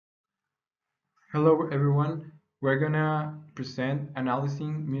Hello everyone, we're gonna present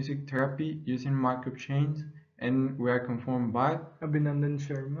analyzing music therapy using Markov Chains, and we are conformed by Abhinandan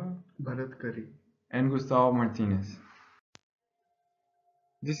Sharma. Bharat Kari. and Gustavo Martinez.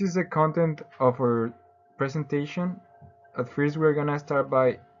 This is the content of our presentation. At first we're gonna start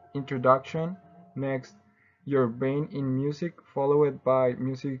by introduction, next your brain in music, followed by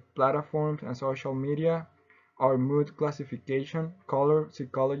music platforms and social media, our mood classification, color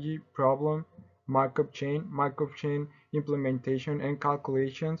psychology, problem, Markov chain implementation and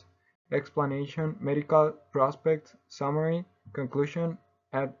calculations, explanation, medical prospects, summary, conclusion,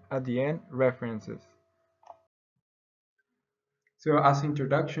 at the end, references. So as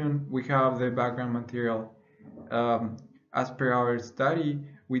introduction, we have the background material. Um, as per our study,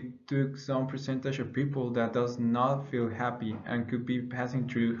 we took some percentage of people that does not feel happy and could be passing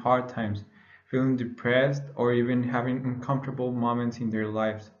through hard times, feeling depressed, or even having uncomfortable moments in their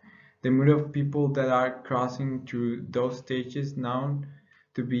lives. The mood of people that are crossing through those stages known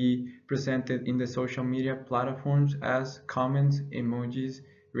to be presented in the social media platforms as comments, emojis,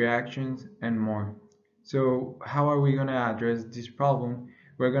 reactions, and more. So how are we going to address this problem?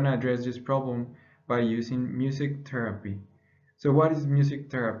 We're going to address this problem by using music therapy. So what is music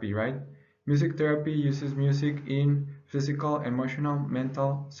therapy, right? Music therapy uses music in physical, emotional,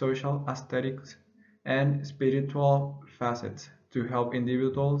 mental, social, aesthetics, and spiritual facets to help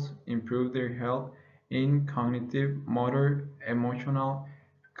individuals improve their health in cognitive, motor, emotional,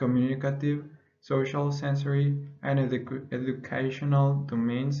 communicative, social, sensory, and educational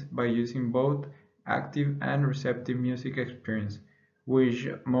domains by using both active and receptive music experience, which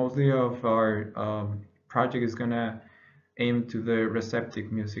mostly of our project is gonna aim to the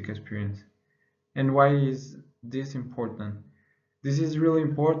receptive music experience. And why is this important? This is really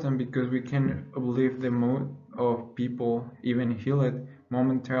important because we can uplift the mood of people, even heal it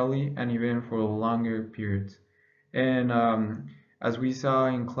momentarily and even for longer periods. And as we saw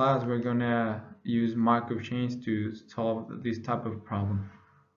in class, we're gonna use Markov chains to solve this type of problem.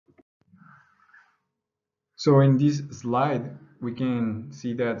 So in this slide, we can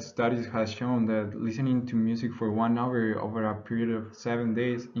see that studies have shown that listening to music for 1 hour over a period of 7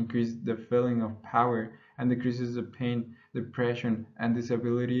 days increases the feeling of power and decreases the pain, depression, and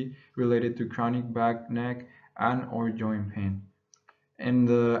disability related to chronic back, neck, and or joint pain. And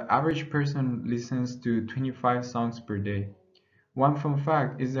the average person listens to 25 songs per day. One fun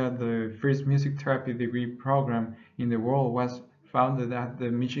fact is that the first music therapy degree program in the world was founded at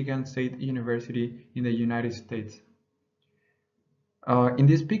the Michigan State University in the United States. In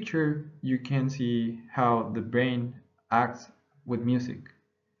this picture, you can see how the brain acts with music.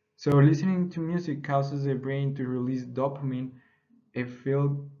 So listening to music causes the brain to release dopamine, a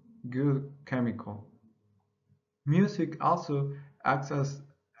feel-good chemical. Music also acts as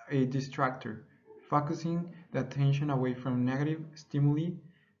a distractor, focusing the attention away from negative stimuli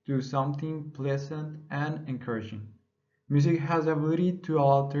to something pleasant and encouraging. Music has the ability to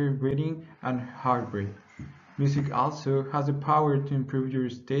alter breathing and heart rate. Music also has the power to improve your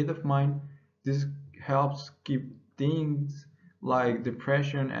state of mind. This helps keep things like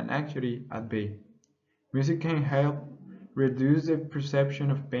depression and anxiety at bay. Music can help reduce the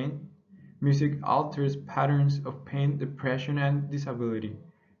perception of pain. Music alters patterns of pain, depression, and disability.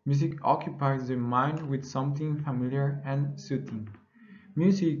 Music occupies the mind with something familiar and soothing.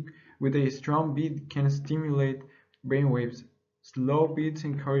 Music with a strong beat can stimulate brainwaves. Slow beats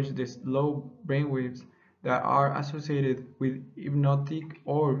encourage the slow brainwaves that are associated with hypnotic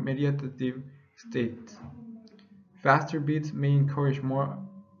or meditative states. Faster beats may encourage more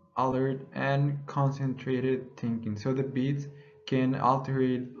alert and concentrated thinking. So the beats can alter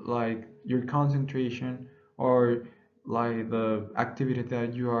it like your concentration or like the activity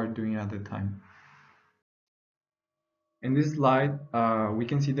that you are doing at the time. In this slide, we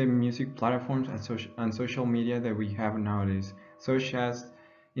can see the music platforms and social media that we have nowadays, such as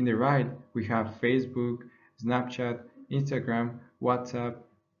in the right, we have Facebook, Snapchat, Instagram, WhatsApp,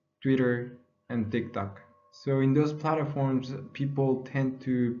 Twitter, and TikTok. So in those platforms, people tend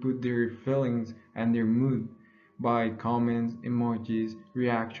to put their feelings and their mood by comments, emojis,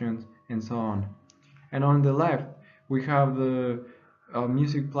 reactions, and so on. And on the left, we have the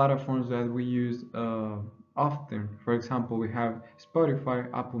music platforms that we use often. For example, we have Spotify,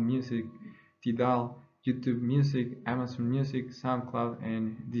 Apple Music, Tidal, YouTube Music, Amazon Music, SoundCloud,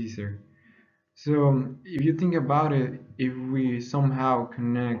 and Deezer. So if you think about it, if we somehow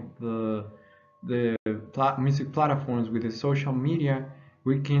connect the music platforms with the social media,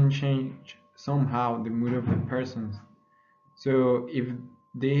 we can change somehow the mood of the persons. So if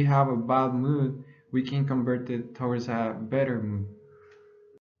they have a bad mood, we can convert it towards a better mood.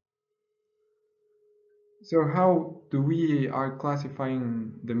 So how do we are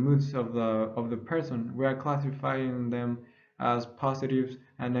classifying the moods of the person? We are classifying them as positives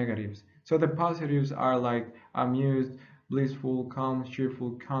and negatives. So the positives are like amused, blissful, calm,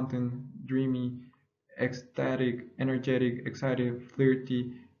 cheerful, content, dreamy, ecstatic, energetic, excited,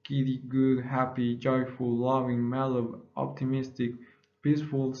 flirty, giddy, good, happy, joyful, loving, mellow, optimistic,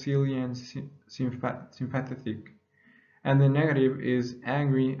 peaceful, silly, and sympathetic. And the negative is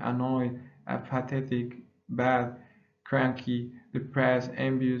angry, annoyed, apathetic, bad, cranky, depressed,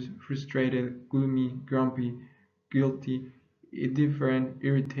 envious, frustrated, gloomy, grumpy, guilty, indifferent,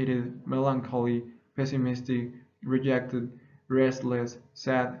 irritated, melancholy, pessimistic, rejected, restless,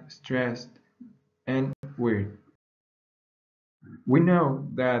 sad, stressed, and weird. We know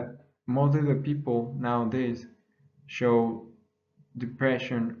that most of the people nowadays show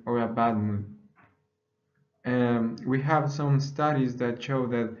depression or a bad mood. We have some studies that show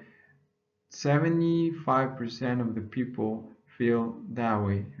that 75% of the people feel that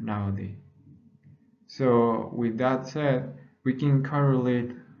way nowadays. So with that said, we can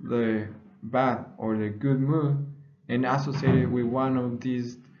correlate the bad or the good mood and associate it with one of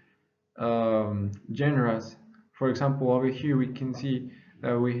these genres. For example, over here we can see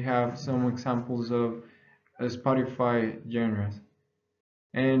that we have some examples of Spotify genres,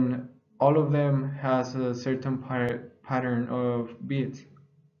 and all of them has a certain pattern of beats,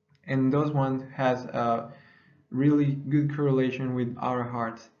 and those ones has a really good correlation with our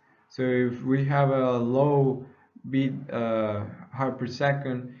hearts. So if we have a low beat heart per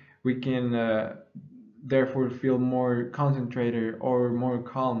second, we can therefore feel more concentrated or more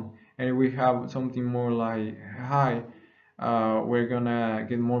calm. And if we have something more like high, we're gonna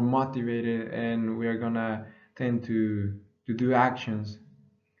get more motivated and we are gonna tend to do actions.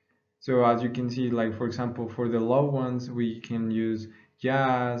 So as you can see, like for example, for the low ones, we can use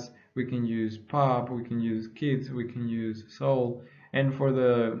jazz, we can use pop, we can use kids, we can use soul. And for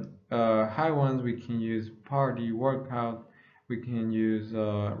the high ones, we can use party, workout, we can use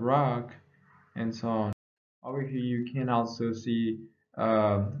rock, and so on. Over here, you can also see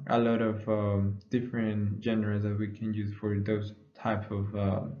a lot of different genres that we can use for those type of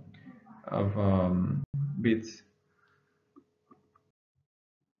beats.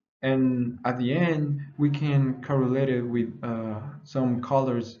 And at the end, we can correlate it with some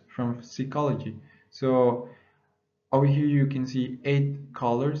colors from psychology. So over here you can see 8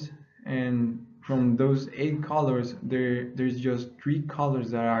 colors, and from those 8 colors, there's just 3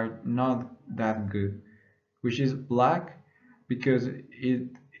 colors that are not that good, which is black because it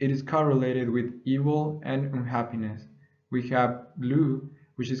is correlated with evil and unhappiness. We have blue,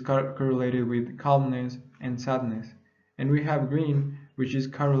 which is correlated with calmness and sadness. And we have green, which is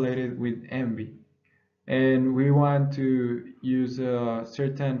correlated with envy. And we want to use a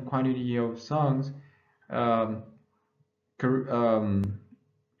certain quantity of songs um, cor- um,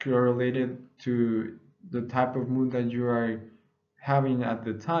 correlated to the type of mood that you are having at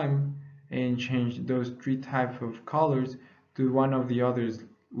the time, and change those 3 types of colors to one of the others,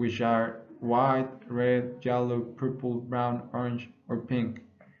 which are white, red, yellow, purple, brown, orange, or pink,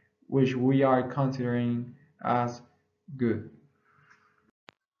 which we are considering as good.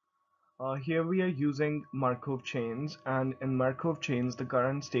 Here we are using Markov chains, and in Markov chains the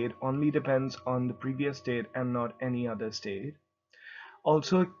current state only depends on the previous state and not any other state.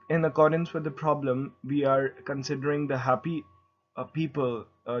 Also, in accordance with the problem, we are considering the happy people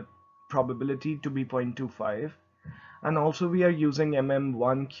probability to be 0.25, and also we are using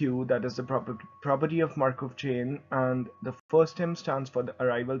mm1q, that is the property of Markov chain, and the first m stands for the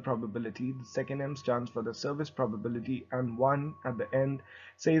arrival probability, the second m stands for the service probability, and 1 at the end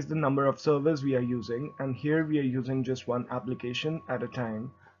says the number of servers we are using, and here we are using just one application at a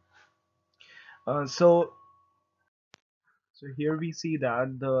time. So here we see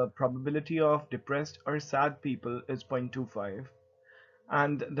that the probability of depressed or sad people is 0.25,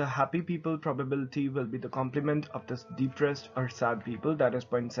 and the happy people probability will be the complement of the depressed or sad people, that is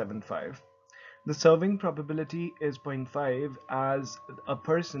 0.75. The serving probability is zero point 0.5, as a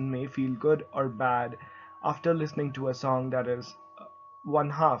person may feel good or bad after listening to a song, that is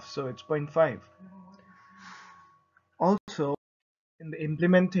one half, so it's zero point 0.5. Also, in the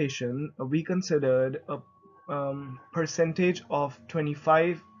implementation, we considered a percentage of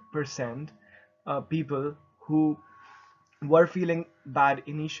 25% people who were feeling bad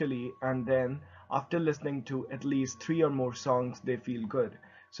initially, and then after listening to at least 3 or more songs they feel good.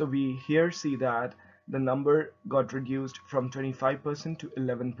 So we here see that the number got reduced from 25% to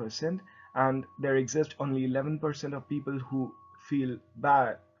 11%, and there exist only 11% of people who feel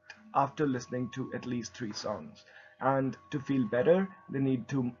bad after listening to at least 3 songs, and to feel better they need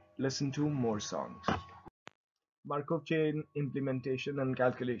to listen to more songs. Markov chain implementation and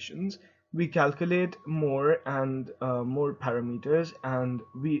calculations, we calculate more and more parameters, and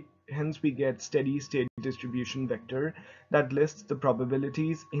we get steady state distribution vector that lists the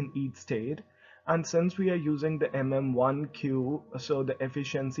probabilities in each state. And since we are using the MM1Q, so the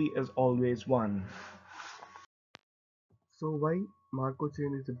efficiency is always 1. So why Markov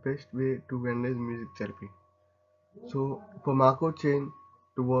chain is the best way to analyze music therapy? So for Markov chain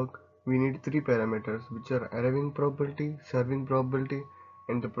to work, we need three parameters, which are arriving probability, serving probability,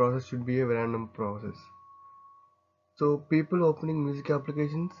 and the process should be a random process. So people opening music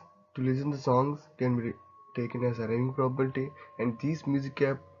applications to listen to songs can be taken as arriving probability, and these music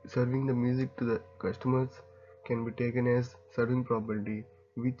app serving the music to the customers can be taken as serving probability,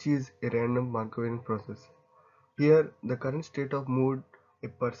 which is a random Markovian process. Here, the current state of mood a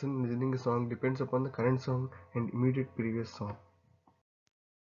person listening a song depends upon the current song and immediate previous song.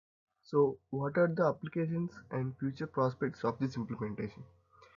 So, what are the applications and future prospects of this implementation?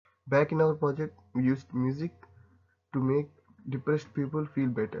 Back in our project, we used music to make depressed people feel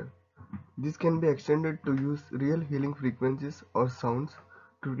better. This can be extended to use real healing frequencies or sounds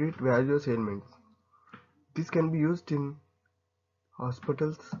to treat various ailments. This can be used in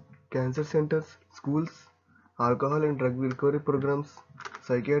hospitals, cancer centers, schools, alcohol and drug recovery programs,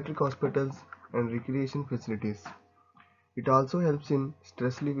 psychiatric hospitals, and recreation facilities. It also helps in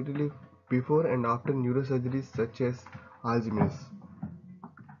stress relief before and after neurosurgeries such as Alzheimer's.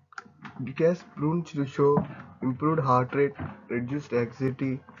 It has proven to show improved heart rate, reduced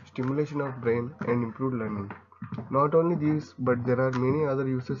anxiety, stimulation of brain, and improved learning. Not only these, but there are many other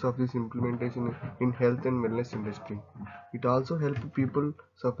uses of this implementation in health and wellness industry. It also helps people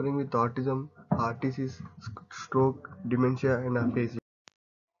suffering with autism, heart disease, stroke, dementia, and aphasia.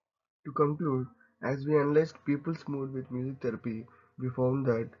 To conclude, as we analyzed people's mood with music therapy, we found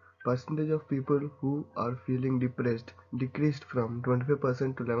that percentage of people who are feeling depressed decreased from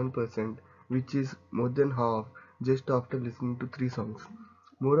 25% to 11%, which is more than half just after listening to three songs.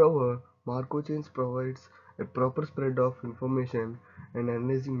 Moreover, Markov Chains provides a proper spread of information and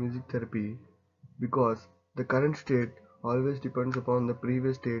analyzing music therapy because the current state always depends upon the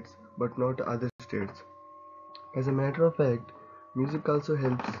previous states but not other states. As a matter of fact, music also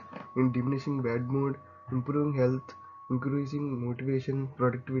helps in diminishing bad mood, improving health, increasing motivation,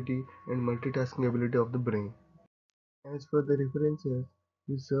 productivity, and multitasking ability of the brain. As for the references,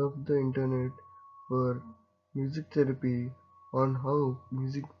 we surf the internet for music therapy on how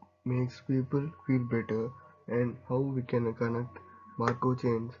music makes people feel better and how we can connect Markov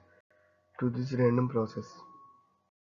chains to this random process.